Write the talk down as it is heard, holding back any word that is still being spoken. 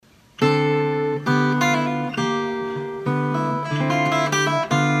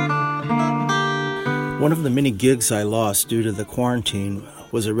One of the many gigs I lost due to the quarantine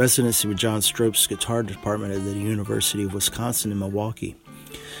was a residency with John Strope's guitar department at the University of Wisconsin in Milwaukee.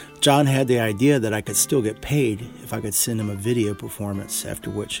 John had the idea that I could still get paid if I could send him a video performance, after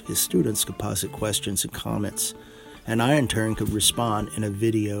which his students could posit questions and comments, and I in turn could respond in a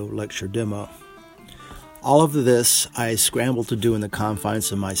video lecture demo. All of this I scrambled to do in the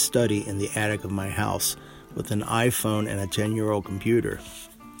confines of my study in the attic of my house with an iPhone and a 10-year-old computer.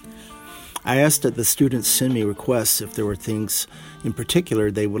 I asked that the students send me requests if there were things in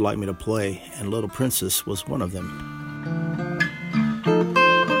particular they would like me to play, and Little Princess was one of them.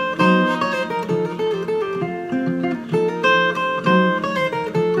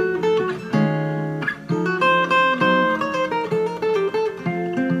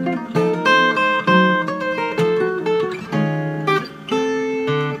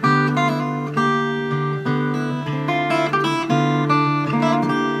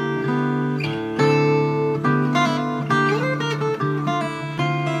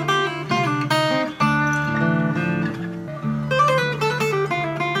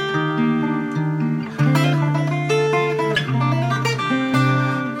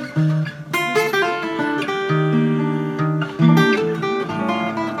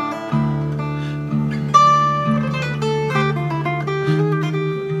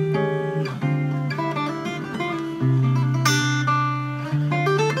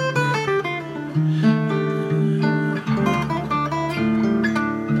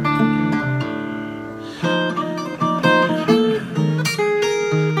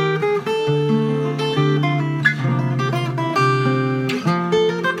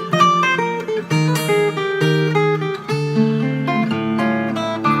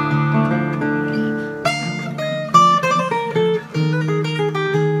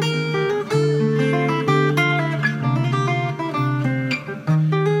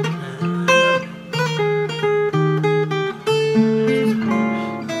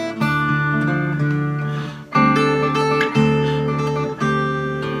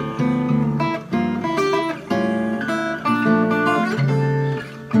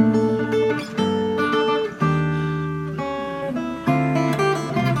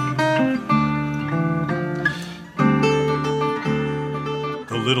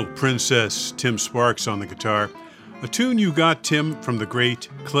 Little Princess, Tim Sparks on the guitar. A tune you got, Tim, from the great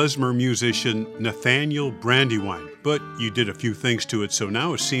klezmer musician Nathaniel Brandywine, but you did a few things to it, so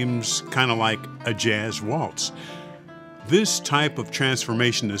now it seems kind of like a jazz waltz. This type of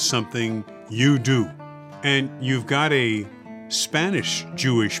transformation is something you do, and you've got a Spanish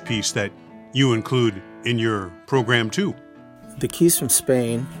Jewish piece that you include in your program too. The Keys from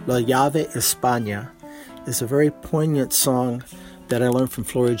Spain, La Llave España, is a very poignant song that I learned from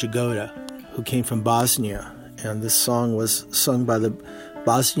Floria Jagoda, who came from Bosnia. And this song was sung by the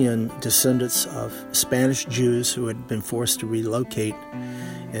Bosnian descendants of Spanish Jews who had been forced to relocate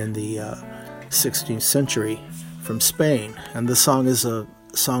in the 16th century from Spain. And the song is a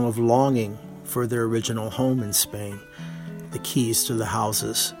song of longing for their original home in Spain, the keys to the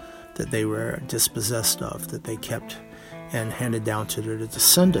houses that they were dispossessed of, that they kept and handed down to their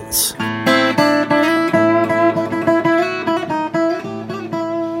descendants.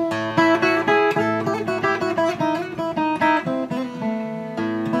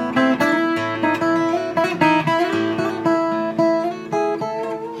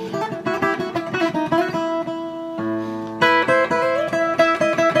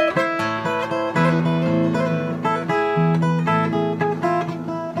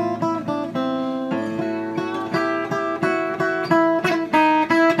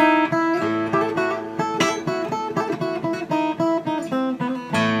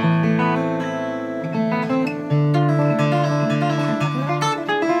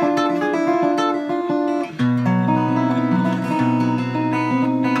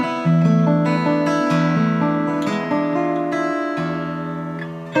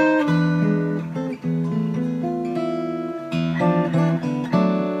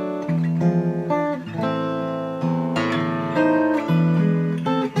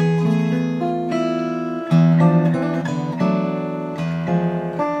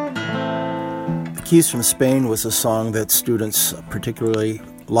 Keys from Spain was a song that students particularly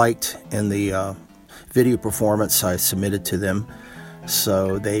liked in the video performance I submitted to them,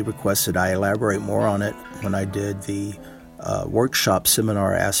 so they requested I elaborate more on it when I did the workshop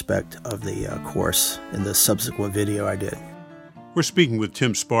seminar aspect of the course in the subsequent video I did. We're speaking with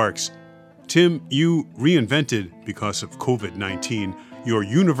Tim Sparks. Tim, you reinvented, because of COVID-19, your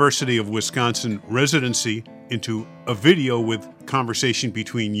University of Wisconsin residency into a video with conversation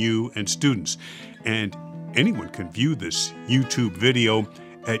between you and students. And anyone can view this YouTube video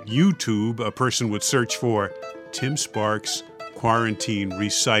at YouTube, a person would search for Tim Sparks Quarantine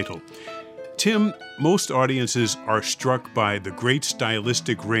Recital. Tim, most audiences are struck by the great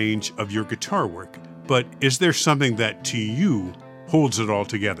stylistic range of your guitar work, but is there something that to you holds it all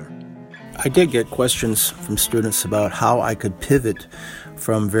together? I did get questions from students about how I could pivot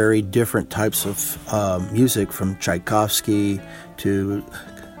from very different types of music, from Tchaikovsky to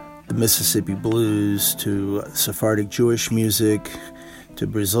the Mississippi blues to Sephardic Jewish music to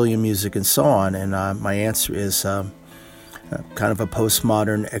Brazilian music and so on. And my answer is kind of a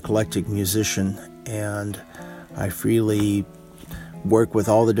postmodern eclectic musician, and I freely work with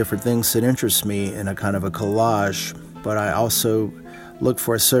all the different things that interest me in a kind of a collage, but I also look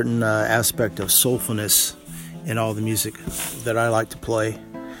for a certain aspect of soulfulness in all the music that I like to play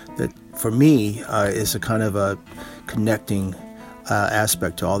that for me is a kind of a connecting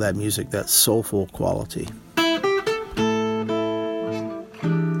aspect to all that music, that soulful quality.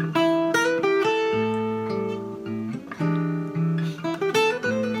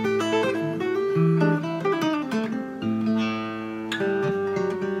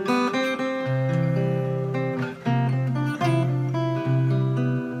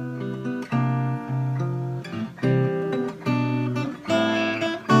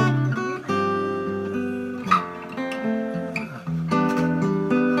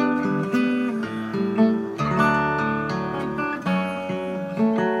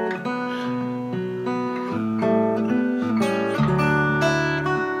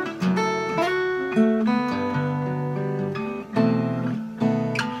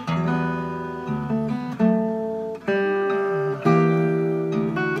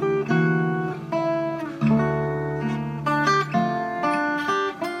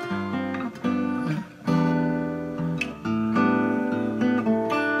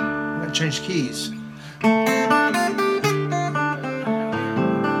 Change keys.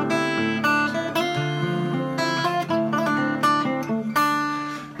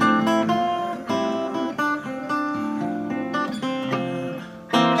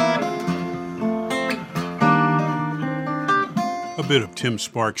 A bit of Tim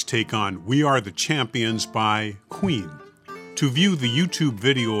Sparks' take on We Are the Champions by Queen. To view the YouTube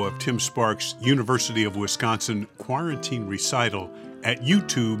video of Tim Sparks' University of Wisconsin Quarantine Recital, at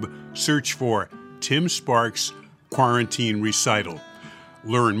YouTube, search for Tim Sparks Quarantine Recital.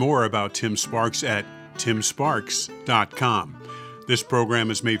 Learn more about Tim Sparks at timsparks.com. This program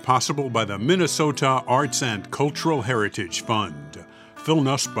is made possible by the Minnesota Arts and Cultural Heritage Fund. Phil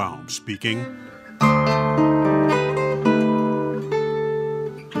Nussbaum speaking.